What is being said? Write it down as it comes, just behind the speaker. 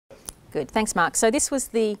Good, thanks Mark. So this was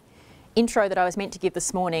the intro that I was meant to give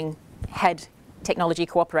this morning had technology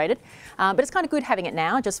cooperated, but it's kind of good having it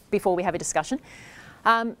now just before we have a discussion.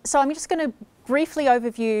 So I'm just going to briefly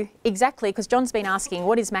overview exactly, because John's been asking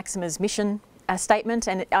what is MAXIMA's mission statement,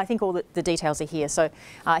 and I think all the details are here, so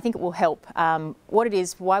I think it will help what it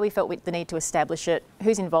is, why we felt the need to establish it,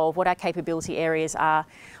 who's involved, what our capability areas are,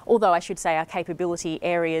 although I should say our capability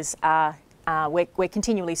areas are we're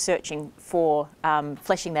continually searching for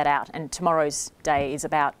fleshing that out, and tomorrow's day is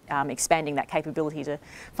about expanding that capability to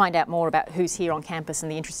find out more about who's here on campus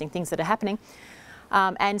and the interesting things that are happening,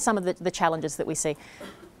 and some of the challenges that we see.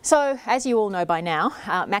 So, as you all know by now,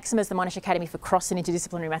 MAXIMA is the Monash Academy for cross and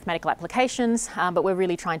interdisciplinary mathematical applications, but we're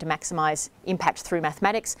really trying to maximise impact through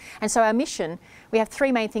mathematics. And so our mission, we have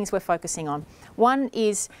three main things we're focusing on. One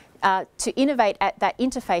is to innovate at that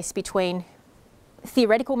interface between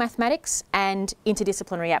theoretical mathematics and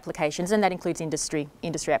interdisciplinary applications, and that includes industry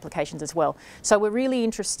applications as well. So we're really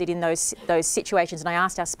interested in those situations, and I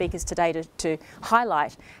asked our speakers today to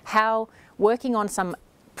highlight how working on some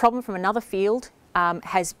problem from another field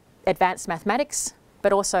has advanced mathematics,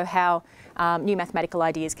 but also how new mathematical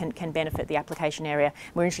ideas can benefit the application area.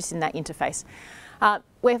 We're interested in that interface.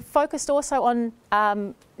 We're focused also on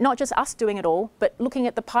not just us doing it all, but looking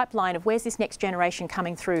at the pipeline of where's this next generation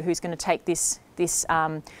coming through, who's going to take this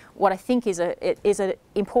what I think is an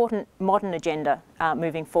important modern agenda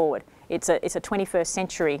moving forward. It's a 21st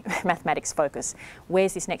century mathematics focus.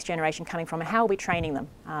 Where's this next generation coming from, and how are we training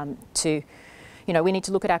them we need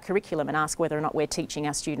to look at our curriculum and ask whether or not we're teaching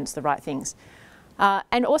our students the right things.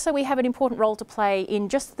 And also we have an important role to play in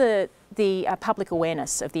just the public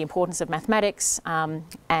awareness of the importance of mathematics,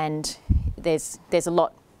 and there's a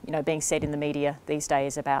lot being said in the media these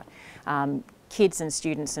days about kids and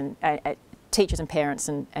students and teachers and parents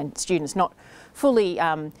and students not fully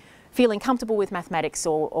feeling comfortable with mathematics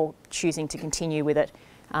or choosing to continue with it.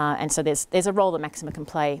 And so there's a role that MAXIMA can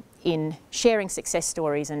play in sharing success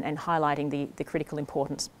stories and highlighting the critical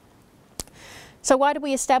importance. So why did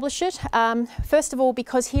we establish it? First of all,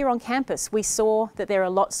 because here on campus we saw that there are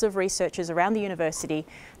lots of researchers around the university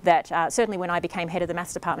that, certainly when I became head of the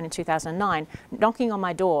maths department in 2009, knocking on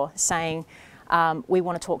my door saying, we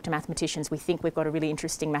want to talk to mathematicians, we think we've got a really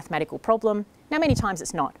interesting mathematical problem. Now many times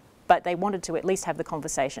it's not, but they wanted to at least have the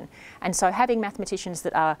conversation. And so having mathematicians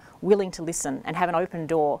that are willing to listen and have an open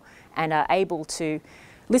door and are able to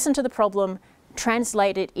listen to the problem,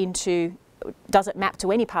 translate it into, does it map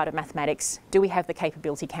to any part of mathematics? Do we have the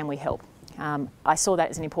capability? Can we help? I saw that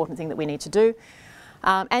as an important thing that we need to do.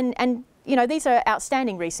 And these are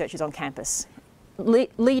outstanding researchers on campus,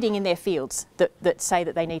 leading in their fields that say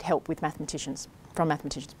that they need help with mathematicians, from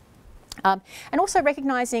mathematicians. And also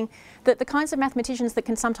recognising that the kinds of mathematicians that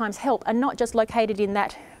can sometimes help are not just located in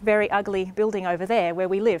that very ugly building over there where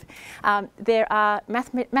we live. There are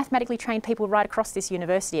mathematically trained people right across this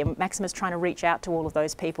university, and MAXIMA's trying to reach out to all of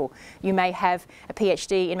those people. You may have a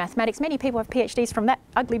PhD in mathematics. Many people have PhDs from that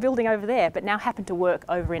ugly building over there, but now happen to work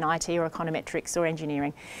over in IT or econometrics or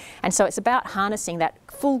engineering. And so it's about harnessing that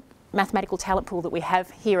full mathematical talent pool that we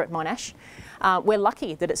have here at Monash. We're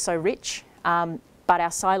lucky that it's so rich. But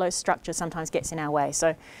our silo structure sometimes gets in our way.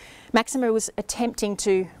 So MAXIMA was attempting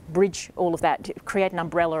to bridge all of that, to create an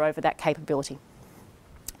umbrella over that capability.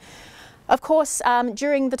 Of course,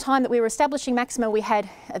 during the time that we were establishing MAXIMA, we had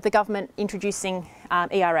the government introducing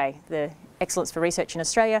ERA, the Excellence for Research in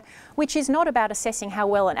Australia, which is not about assessing how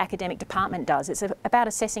well an academic department does. It's about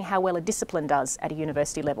assessing how well a discipline does at a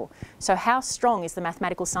university level. So how strong is the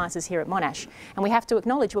mathematical sciences here at Monash? And we have to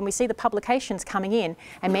acknowledge when we see the publications coming in,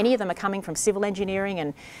 and many of them are coming from civil engineering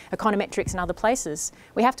and econometrics and other places,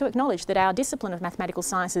 we have to acknowledge that our discipline of mathematical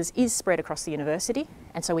sciences is spread across the university,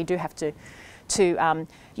 and so we do have to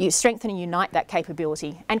strengthen and unite that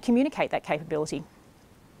capability and communicate that capability.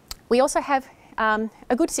 We also have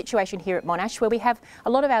a good situation here at Monash where we have a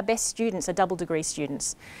lot of our best students are double degree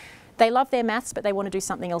students. They love their maths, but they want to do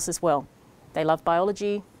something else as well. They love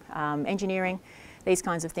biology, engineering, these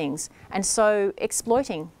kinds of things. And so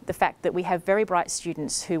exploiting the fact that we have very bright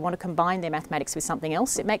students who want to combine their mathematics with something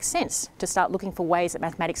else, it makes sense to start looking for ways that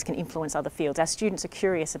mathematics can influence other fields. Our students are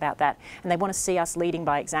curious about that, and they want to see us leading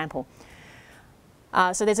by example.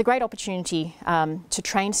 So there's a great opportunity to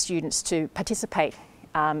train students to participate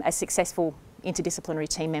as successful interdisciplinary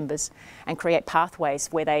team members and create pathways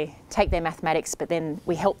where they take their mathematics, but then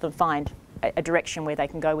we help them find a direction where they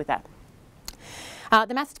can go with that.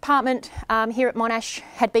 The maths department here at Monash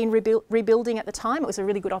had been rebuilding at the time. It was a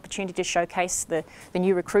really good opportunity to showcase the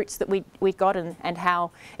new recruits that we got and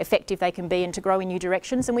how effective they can be and to grow in new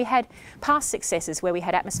directions. And we had past successes where we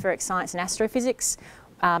had atmospheric science and astrophysics,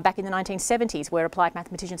 back in the 1970s, where applied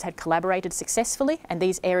mathematicians had collaborated successfully and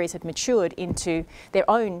these areas had matured into their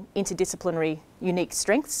own interdisciplinary unique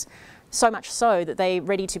strengths, so much so that they're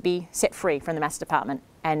ready to be set free from the maths department.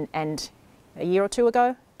 And a year or two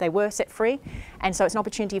ago, they were set free, and so it's an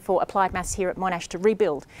opportunity for applied maths here at Monash to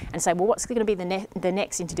rebuild and say, well, what's going to be the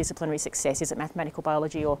next interdisciplinary success? Is it mathematical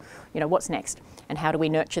biology, or what's next, and how do we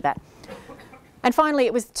nurture that? And finally,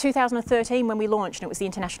 it was 2013 when we launched, and it was the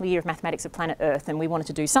International Year of Mathematics of Planet Earth, and we wanted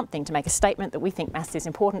to do something to make a statement that we think maths is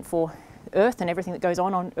important for Earth and everything that goes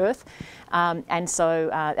on Earth. And so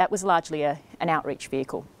that was largely an outreach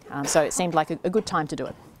vehicle. So it seemed like a good time to do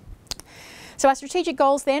it. So our strategic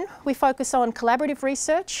goals then, we focus on collaborative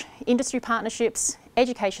research, industry partnerships,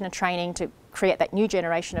 education and training to create that new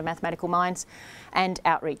generation of mathematical minds, and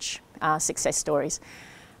outreach success stories.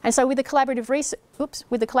 And so with the collaborative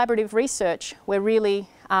research, we're really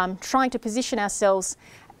trying to position ourselves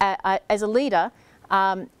as a leader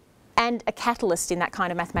and a catalyst in that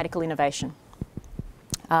kind of mathematical innovation.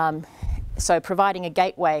 So providing a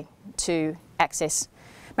gateway to access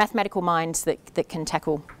mathematical minds that can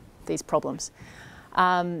tackle these problems.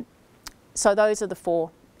 So those are the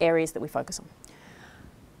 4 areas that we focus on.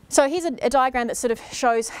 So here's a diagram that sort of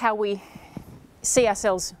shows how we see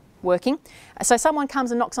ourselves working. So someone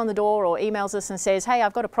comes and knocks on the door or emails us and says, hey,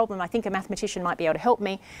 I've got a problem, I think a mathematician might be able to help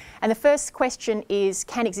me. And the first question is,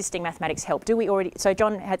 can existing mathematics help? Do we already, so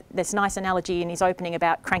John had this nice analogy in his opening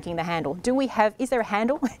about cranking the handle. Is there a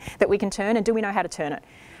handle that we can turn, and do we know how to turn it?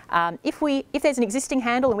 If there's an existing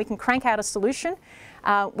handle and we can crank out a solution,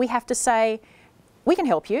 we have to say, we can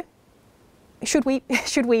help you. Should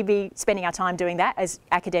we be spending our time doing that as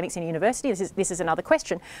academics in a university? This is another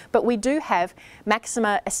question. But we do have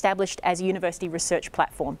MAXIMA established as a university research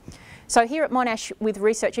platform. So here at Monash, with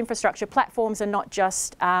research infrastructure, platforms are not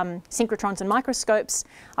just synchrotrons and microscopes.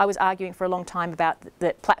 I was arguing for a long time about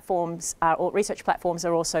that platforms, or research platforms,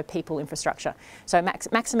 are also people infrastructure. So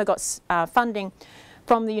MAXIMA got funding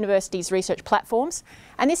from the university's research platforms,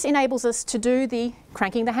 and this enables us to do the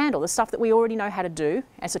cranking the handle, the stuff that we already know how to do.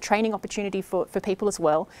 It's a training opportunity for people as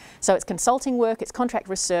well. So it's consulting work, it's contract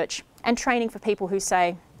research, and training for people who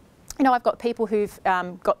say, I've got people who've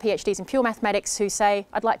got PhDs in pure mathematics who say,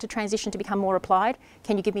 I'd like to transition to become more applied.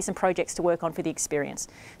 Can you give me some projects to work on for the experience?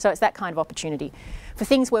 So it's that kind of opportunity. For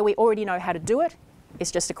things where we already know how to do it,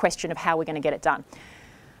 it's just a question of how we're going to get it done.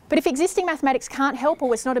 But if existing mathematics can't help,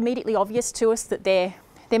 or it's not immediately obvious to us that there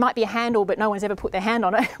might be a handle but no one's ever put their hand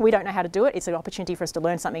on it, we don't know how to do it, it's an opportunity for us to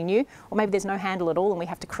learn something new, or maybe there's no handle at all and we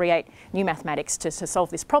have to create new mathematics to solve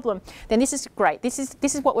this problem, then this is great. This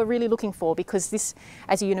is what we're really looking for, because this,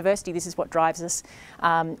 as a university, this is what drives us,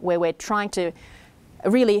 where we're trying to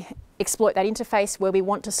really exploit that interface where we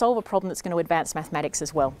want to solve a problem that's going to advance mathematics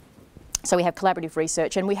as well. So we have collaborative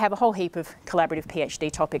research, and we have a whole heap of collaborative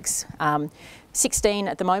PhD topics, 16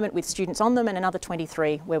 at the moment with students on them, and another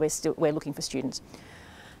 23 where we're looking for students.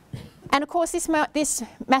 And of course, this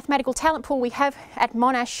mathematical talent pool we have at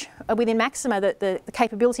Monash within MAXIMA, the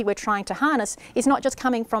capability we're trying to harness, is not just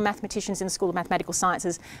coming from mathematicians in the School of Mathematical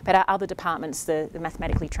Sciences, but our other departments, the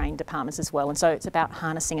mathematically trained departments as well. And so it's about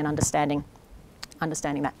harnessing and understanding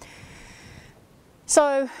that.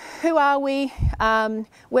 So who are we?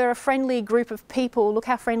 We're a friendly group of people. Look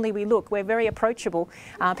how friendly we look. We're very approachable.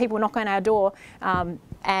 People knock on our door.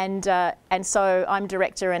 And so I'm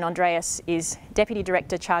director, and Andreas is deputy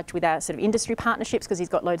director, charged with our sort of industry partnerships because he's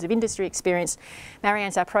got loads of industry experience.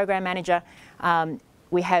 Marianne's our program manager.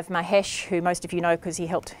 We have Mahesh, who most of you know because he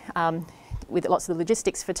helped with lots of the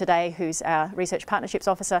logistics for today, who's our research partnerships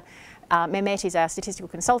officer. Mehmet is our statistical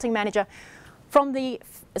consulting manager. From the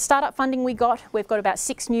startup funding we've got about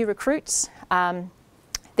 6 new recruits.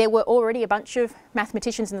 There were already a bunch of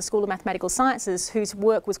mathematicians in the School of Mathematical Sciences whose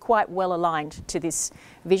work was quite well aligned to this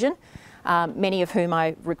vision, many of whom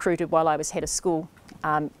I recruited while I was head of school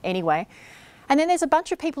anyway. And then there's a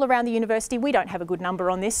bunch of people around the university. We don't have a good number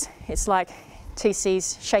on this. It's like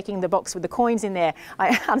TC's shaking the box with the coins in there.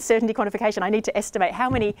 Uncertainty quantification. I need to estimate how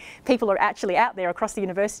many people are actually out there across the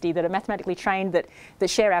university that are mathematically trained that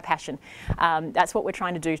share our passion. That's what we're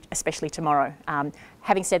trying to do, especially tomorrow.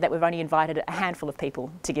 Having said that, we've only invited a handful of people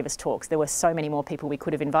to give us talks. There were so many more people we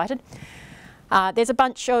could have invited. There's a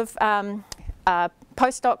bunch of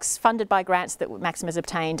postdocs funded by grants that MAXIMA's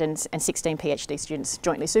obtained, and 16 PhD students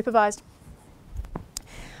jointly supervised.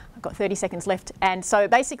 I've got 30 seconds left. And so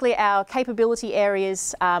basically our capability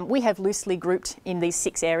areas, we have loosely grouped in these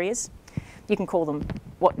 6 areas. You can call them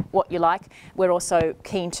what you like. We're also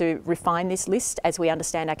keen to refine this list as we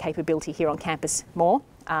understand our capability here on campus more.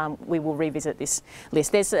 We will revisit this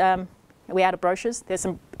list. There's, we're out of brochures. There's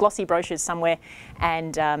some glossy brochures somewhere,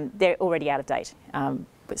 and they're already out of date.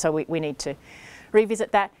 so we need to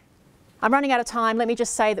revisit that. I'm running out of time. Let me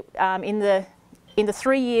just say that in the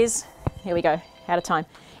 3 years, here we go, out of time.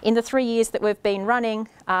 In the 3 years that we've been running,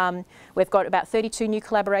 we've got about 32 new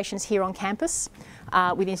collaborations here on campus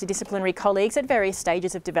with interdisciplinary colleagues at various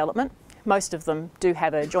stages of development. Most of them do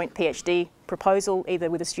have a joint PhD proposal, either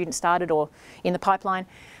with a student started or in the pipeline.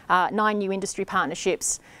 9 new industry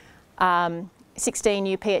partnerships, 16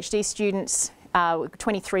 new PhD students,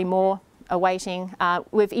 23 more awaiting.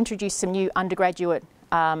 We've introduced some new undergraduate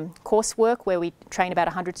coursework where we train about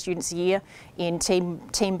 100 students a year in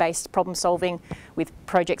team-based problem solving with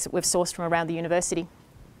projects that we've sourced from around the university,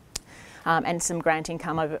 and some grant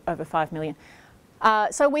income over 5 million.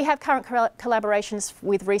 So we have current collaborations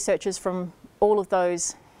with researchers from all of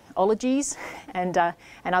those ologies and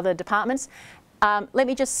other departments. Let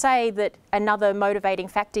me just say that another motivating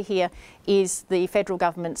factor here is the federal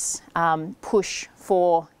government's push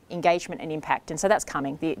for engagement and impact, and so that's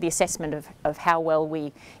coming, the assessment of how well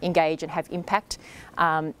we engage and have impact,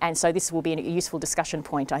 and so this will be a useful discussion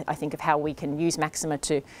point, I think, of how we can use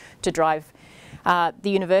MAXIMA to drive the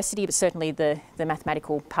university, but certainly the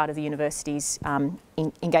mathematical part of the university's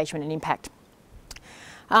engagement and impact.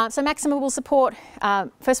 So MAXIMA will support,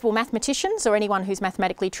 first of all, mathematicians or anyone who's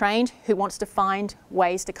mathematically trained who wants to find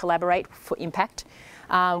ways to collaborate for impact.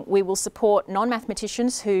 We will support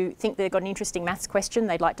non-mathematicians who think they've got an interesting maths question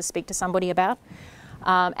they'd like to speak to somebody about,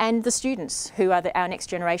 and the students who are our next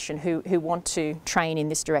generation who want to train in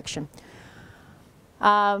this direction.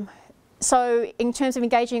 So in terms of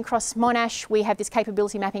engaging across Monash, we have this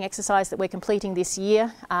capability mapping exercise that we're completing this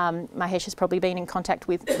year. Mahesh has probably been in contact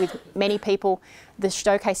with many people. The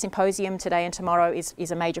Showcase Symposium today and tomorrow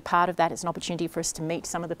is a major part of that. It's an opportunity for us to meet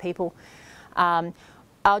some of the people.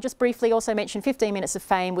 I'll just briefly also mention 15 minutes of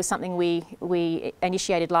fame was something we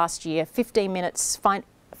initiated last year. 15 minutes,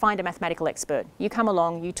 find a mathematical expert. You come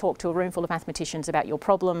along, you talk to a room full of mathematicians about your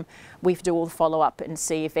problem. We do all the follow-up and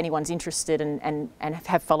see if anyone's interested and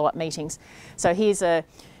have follow-up meetings. So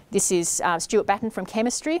this is Stuart Batten from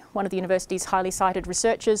chemistry, one of the university's highly cited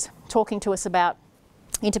researchers, talking to us about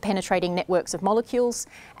interpenetrating networks of molecules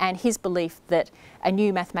and his belief that a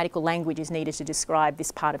new mathematical language is needed to describe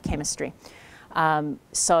this part of chemistry. They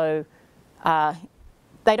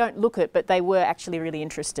don't look it, but they were actually really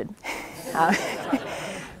interested.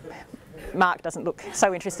 Mark doesn't look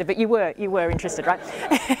so interested, but you were interested, right?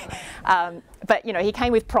 But you know, he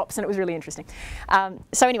came with props, and it was really interesting.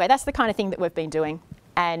 So anyway, that's the kind of thing that we've been doing,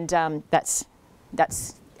 and that's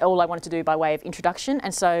all I wanted to do by way of introduction.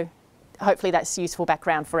 And so, hopefully, that's useful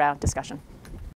background for our discussion.